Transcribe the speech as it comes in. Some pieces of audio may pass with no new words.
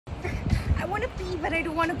want to pee, but I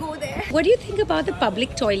don't want to go there. What do you think about the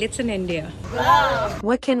public toilets in India?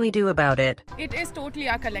 What can we do about it? It is totally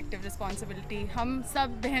our collective responsibility. हम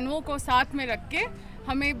सब बहनों को साथ में रख के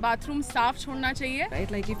हमें bathroom साफ छोड़ना चाहिए.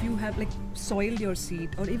 Right, like if you have like soiled your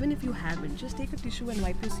seat, or even if you haven't, just take a tissue and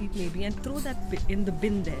wipe your seat maybe, and throw that in the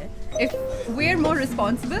bin there. If we're more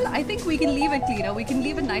responsible, I think we can leave it cleaner. We can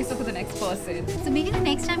leave it nicer for the next person. So maybe the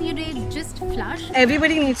next time you do it, just flush.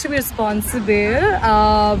 Everybody needs to be responsible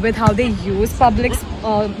with how they use public,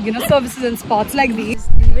 services and spots like these.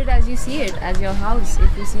 Leave it as you see it, as your house.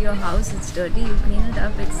 If you see your house, it's dirty, you clean it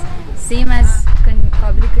up. It's same as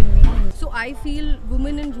public convenience. So I feel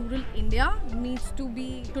women in rural India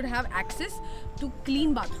should have access to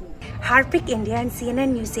clean bathroom. Harpic India and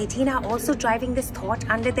CNN News 18 are also driving this thought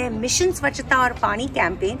under their Mission Swachhata Aur Pani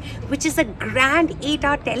campaign, which is a grand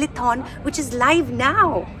 8-hour telethon which is live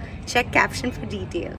now. Check caption for details.